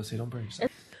 Yeah. I was about to say, don't burn yourself.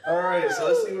 Alright, so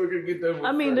let's see what we're gonna get done with.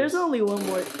 I mean, first. there's only one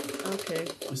more. Okay.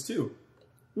 There's two.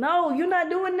 No, you're not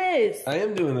doing this. I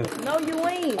am doing it. No, you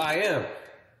ain't. I am.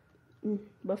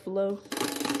 Buffalo.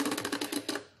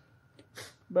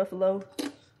 Buffalo.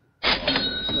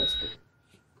 Mustard.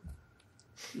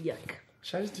 Yuck.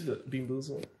 Should I just do the Bean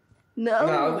Boozled one? No.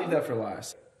 No, I'll leave that for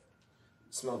last.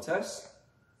 Smell test.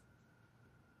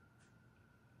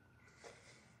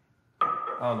 I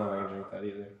don't know if I can drink that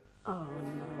either. Oh,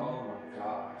 no. Oh my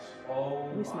gosh. Oh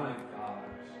me smell my it. gosh.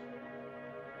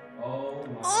 Oh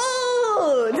my.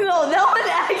 Oh, no, that one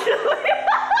actually.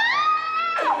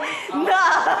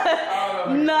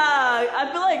 Nah. I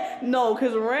feel like, no,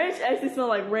 because ranch actually smells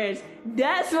like ranch.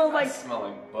 That smells like. Smell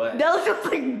like butt. That smells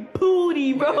like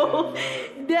booty, bro. Don't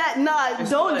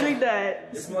drink that.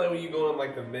 It smells like when you go in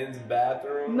like the men's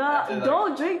bathroom. Nah, after, like,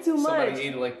 don't drink too much. Somebody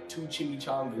ate like 2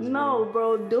 chimichangas. No,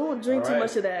 bro, don't drink too Alright.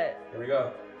 much of that. Here we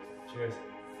go. Cheers.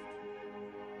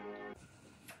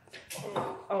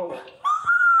 Oh.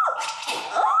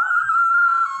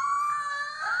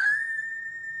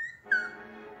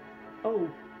 Oh.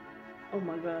 Oh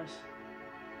my gosh.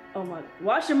 Oh my.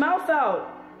 Wash your mouth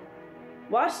out.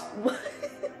 Wash. What?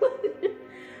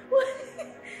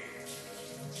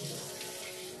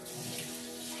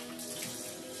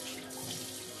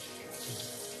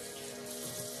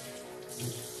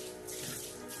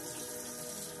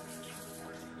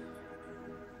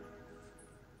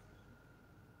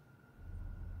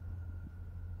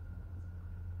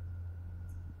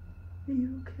 Are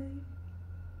you okay?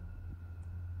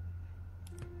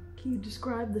 Can you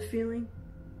describe the feeling?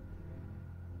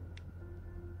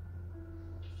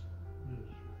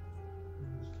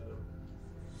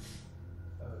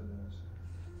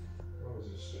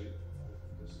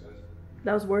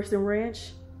 That was worse than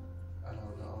ranch? I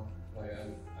don't know. Like, I don't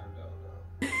know.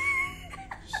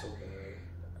 So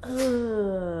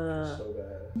bad. So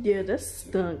bad. Yeah, that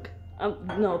stunk.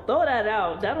 No, throw that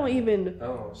out. That don't even.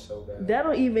 Oh, so bad. That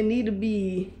don't even need to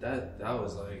be. That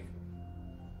was like.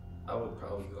 I would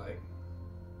probably like.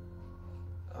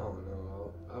 I don't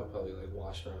know. I would probably like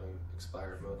wash around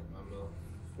expired milk in my mouth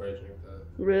before I drink that.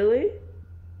 Really?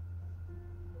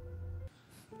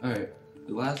 All right,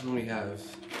 the last one we have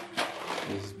is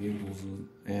Bean Boozled,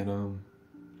 and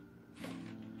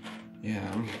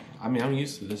yeah, I'm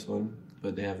used to this one,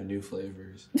 but they have new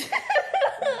flavors. Let's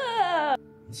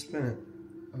spin it.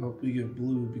 I hope we get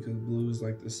blue because blue is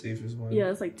like the safest one. Yeah,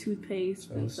 it's like toothpaste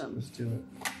So and let's something. do it.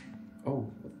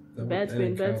 Oh, Bad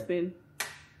spin, bad spin.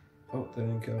 Oh, that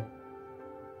didn't count.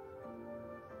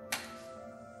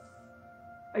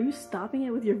 Are you stopping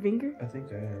it with your finger? I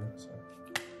think I am. So.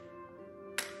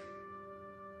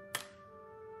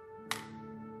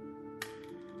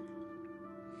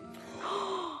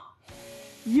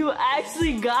 You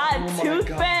actually got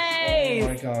toothpaste! Oh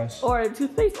my gosh. Or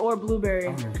toothpaste or blueberry.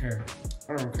 I don't care.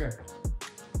 I don't care.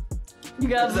 You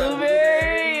got Is that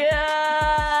blueberry! Yeah.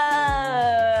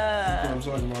 I'm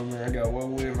talking about, man. I got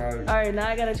one way out. Alright, now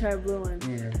I gotta try blue one.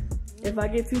 Yeah. If I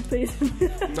get toothpaste.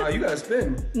 No, you gotta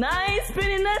spin. Nah, I ain't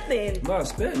spinning nothing. No,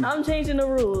 spin. I'm changing the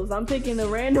rules. I'm picking a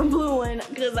random blue one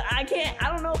because I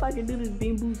don't know if I can do this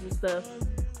Bean Boozled stuff.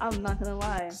 I'm not gonna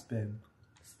lie. Spin.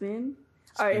 Spin?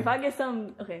 Alright, if I get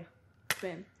some, okay,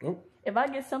 spin. Oh. If I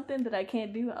get something that I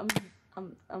can't do, I'm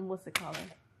what's it called?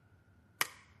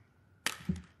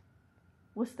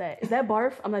 What's that? Is that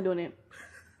barf? I'm not doing it.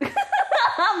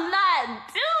 I'm not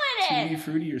doing it! Tutti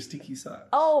Fruity or Sticky Socks?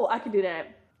 Oh, I can do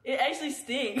that. It actually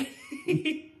stinks.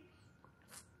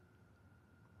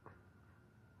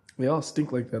 They all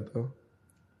stink like that, though.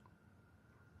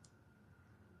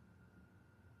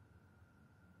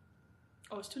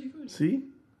 Oh, it's Tutti Frutti. See?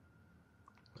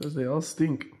 Because they all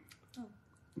stink. Oh.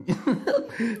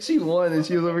 She won and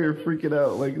she was over here freaking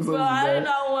out. Like, Bro, I did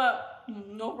not want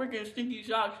no freaking stinky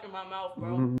socks in my mouth,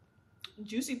 bro. Mm-hmm.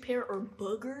 Juicy pear or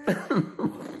booger?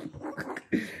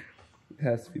 It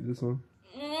has to be this one.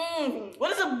 What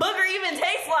does a booger even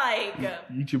taste like?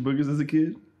 You eat your boogers as a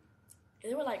kid?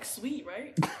 They were like sweet,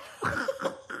 right?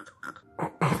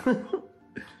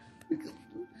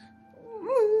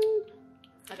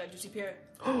 I got juicy pear.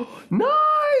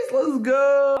 Nice! Let's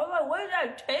go! I was like, what does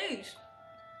that taste?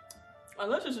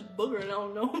 Unless it's just booger and I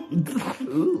don't know.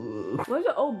 What's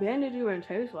the old bandage even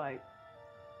taste like?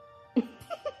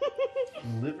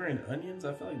 Liver and onions?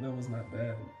 I feel like that was not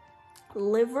bad.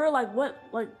 Liver? Like what?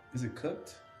 Like, Is it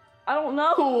cooked? I don't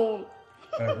know.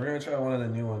 Alright, we're gonna try one of the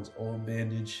new ones. Old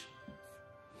bandage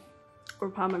Or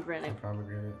pomegranate. and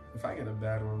pomegranate. If I get a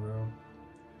bad one, though.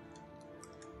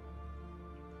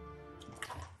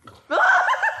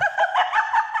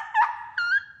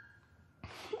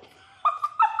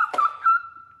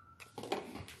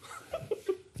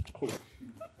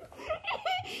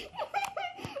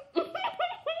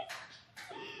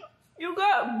 You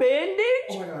got bandage?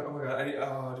 Oh my god, I need,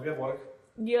 do we have water?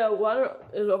 Yeah, water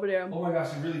is over there. Oh my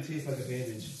gosh, it really tastes like a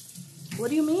bandage. What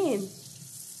do you mean?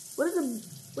 What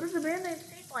does the bandage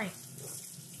taste like?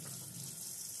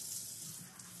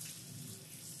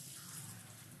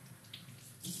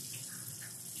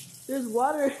 There's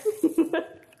water.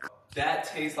 That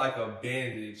tastes like a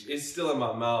bandage. It's still in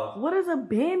my mouth. What does a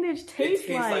bandage taste It tastes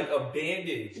like? like a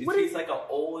bandage. It What tastes is- like an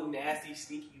old, nasty,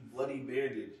 sneaky, bloody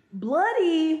bandage.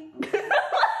 Bloody?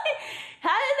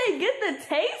 How did they get the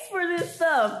taste for this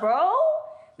stuff, bro?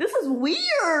 This is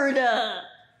weird. I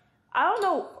don't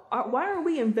know. Why are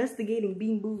we investigating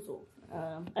Bean Boozled?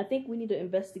 I think we need to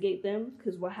investigate them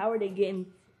because how are they getting?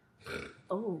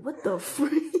 Oh, what the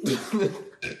freak?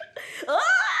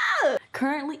 Ah!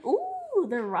 Currently, ooh,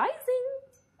 they're rising.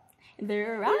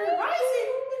 They're rising.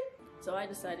 So I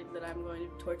decided that I'm going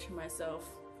to torture myself.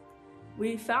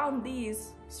 We found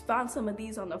some of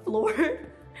these on the floor.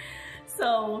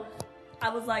 So I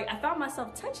was like, I found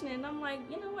myself touching it and I'm like,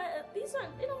 you know what?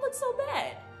 They don't look so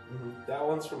bad. That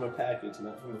one's from a package,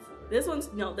 not from the floor.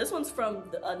 This one's from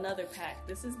another pack.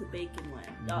 This is the bacon one.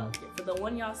 Y'all, for the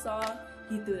one y'all saw,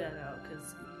 he threw that out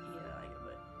because he didn't like it.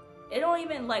 But it don't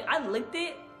even, like, I licked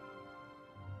it.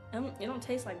 It don't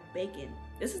taste like bacon.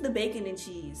 This is the bacon and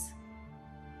cheese.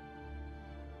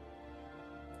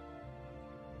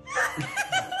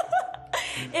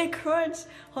 It crunch.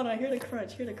 Hold on, hear the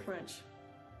crunch. Hear the crunch.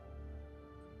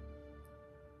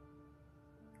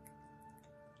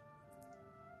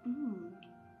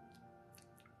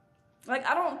 Like,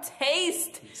 I don't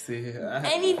taste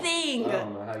anything. I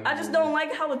don't know how you I just do don't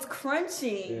like how it's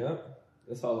crunchy. Yeah,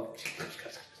 that's all.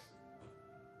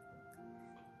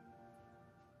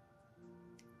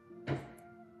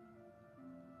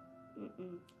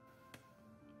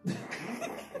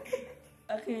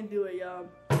 I can't do it, y'all.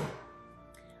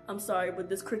 I'm sorry, but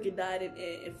this cricket died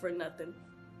and for nothing.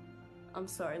 I'm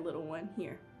sorry, little one.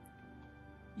 Here.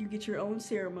 You get your own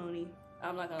ceremony.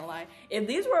 I'm not gonna lie. If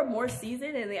these were more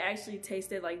seasoned and they actually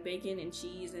tasted like bacon and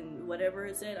cheese and whatever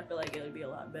it said, I feel like it would be a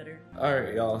lot better.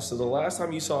 Alright, y'all. So the last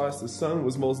time you saw us, the sun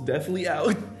was most definitely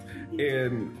out.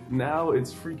 And now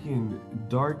it's freaking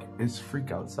dark as freak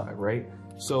outside, right?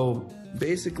 So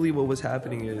basically what was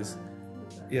happening is,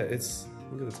 yeah,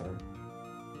 look at the time.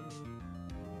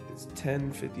 It's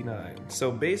 10:59.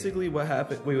 So basically what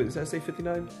happened, wait, does that say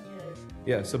 59?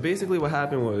 Yeah, so basically what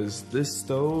happened was this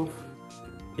stove,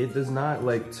 it does not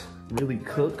like really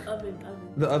cook.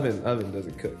 The oven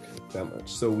doesn't cook that much.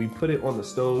 So we put it on the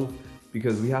stove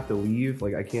because we have to leave.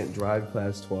 Like I can't drive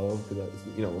past 12 because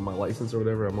you know, with my license or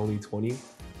whatever, I'm only 20.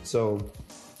 So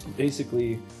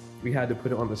basically we had to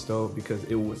put it on the stove because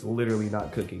it was literally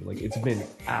not cooking. Like it's been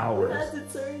hours. We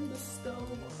had to turn the stove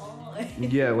on.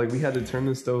 Yeah, like we had to turn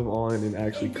the stove on and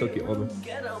actually cook it on the.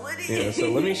 Yeah,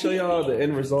 so let me show y'all the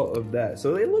end result of that.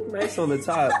 So they look nice on the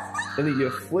top, and then you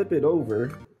flip it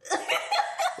over.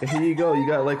 And here you go. You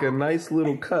got like a nice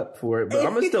little cup for it, but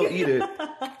I'm gonna still eat it.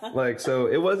 Like, so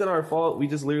it wasn't our fault. We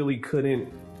just literally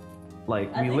couldn't.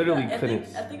 Like, we literally couldn't.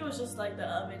 I think it was just like the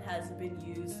oven hasn't been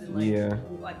used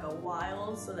in like a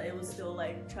while, so that it was still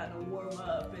like trying to warm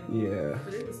up. And, Yeah.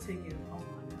 But it was taking, oh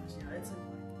my gosh, yeah, it took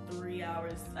like 3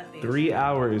 hours, I think. 3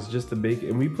 hours just to bake it,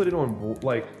 and we put it on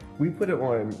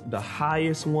the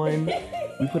highest one.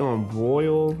 We put it on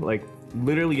broil, like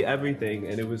literally everything,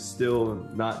 and it was still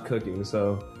not cooking.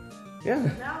 So, yeah.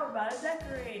 Now we're about to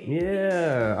decorate.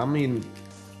 Yeah, I mean,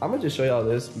 I'm gonna just show y'all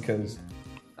this because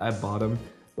I bought them.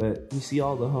 But you see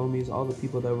all the homies, all the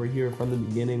people that were here from the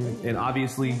beginning, and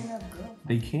obviously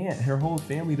they can't. Her whole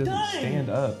family doesn't stand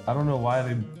up. I don't know why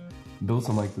they built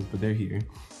something like this, but they're here.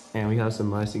 And we have some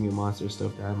My Singing Monster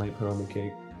stuff that I might put on the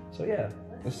cake. So yeah,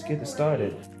 let's get it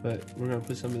started. But we're gonna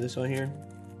put some of this on here.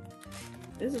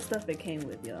 This is stuff that came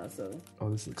with y'all, so. Oh,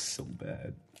 this looks so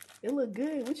bad. It look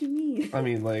good. What you mean? I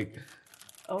mean, like.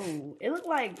 Oh, it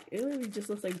literally just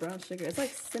looks like brown sugar. It's like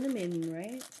cinnamon,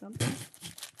 right? Something.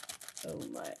 Oh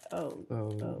my. Oh.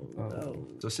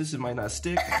 So since it might not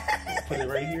stick, I'll put it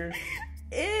right here.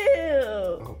 Ew.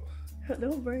 Oh.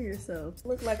 Don't burn yourself.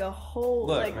 Look like a whole.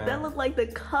 Look, like man. that looked like the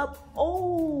cup.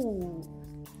 Oh.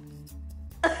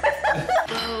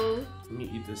 Bro. Let me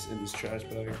eat this in this trash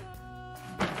bag.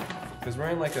 Because we're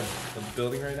in like a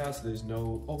building right now, so there's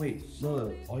no. Oh wait,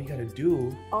 no. All you gotta do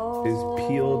is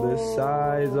peel the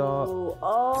sides off.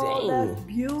 Oh, Dang. that's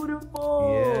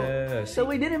beautiful. Yeah. So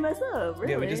we didn't mess up,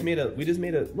 really. Yeah, we just made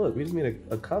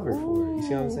a cover for it. You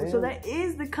see what I'm saying? So that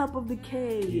is the cup of the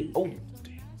cake. Yeah. Oh.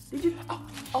 Did you? Oh.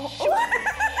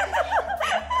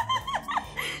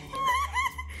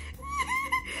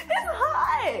 It's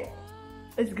hot.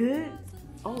 It's good.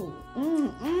 Oh. Oh.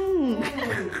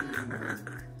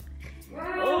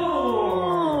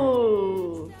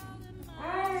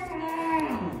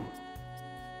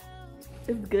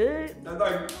 It's good.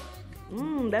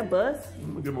 That bus. I'm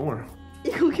gonna get more.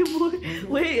 You gonna get more?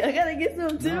 Wait, I gotta get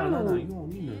some too. No, you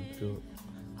won't need no.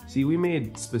 See, we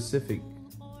made specific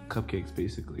cupcakes,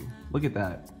 basically. Look at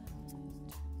that.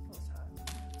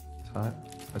 It's hot.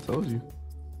 I told you.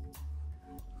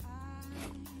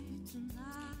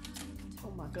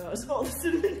 Oh my god, it's all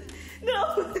cinnamon.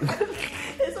 No!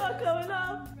 It's all coming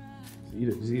off.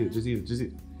 Just eat it.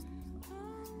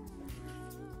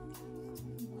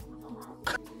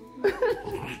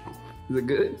 Is it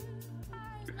good?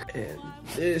 And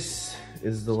this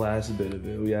is the last bit of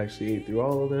it. We actually ate through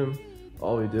all of them.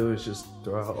 All we do is just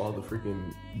throw out all the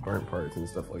freaking burnt parts and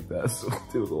stuff like that. So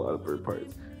there was a lot of burnt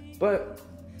parts. But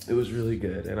it was really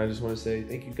good. And I just want to say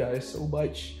thank you guys so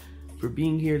much for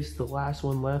being here. This is the last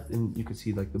one left. And you can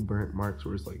see like the burnt marks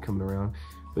where it's like coming around.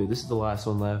 But this is the last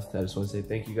one left. I just want to say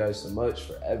thank you guys so much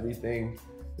for everything.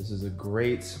 This is a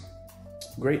great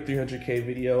 300K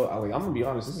video. I'm gonna be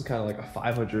honest, this is kind of like a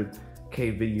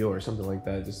 500K video or something like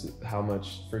that. Just how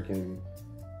much freaking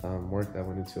work that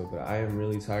went into it. But I am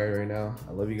really tired right now.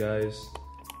 I love you guys.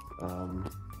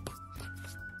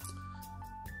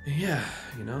 Yeah,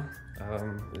 you know,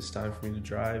 it's time for me to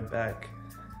drive back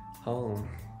home,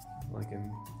 like an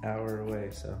hour away.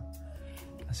 So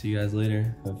I'll see you guys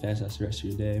later. Have a fantastic rest of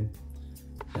your day.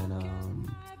 And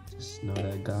just know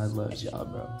that God loves y'all,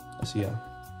 bro. I'll see y'all.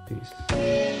 Peace.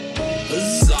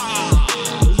 Huzzah!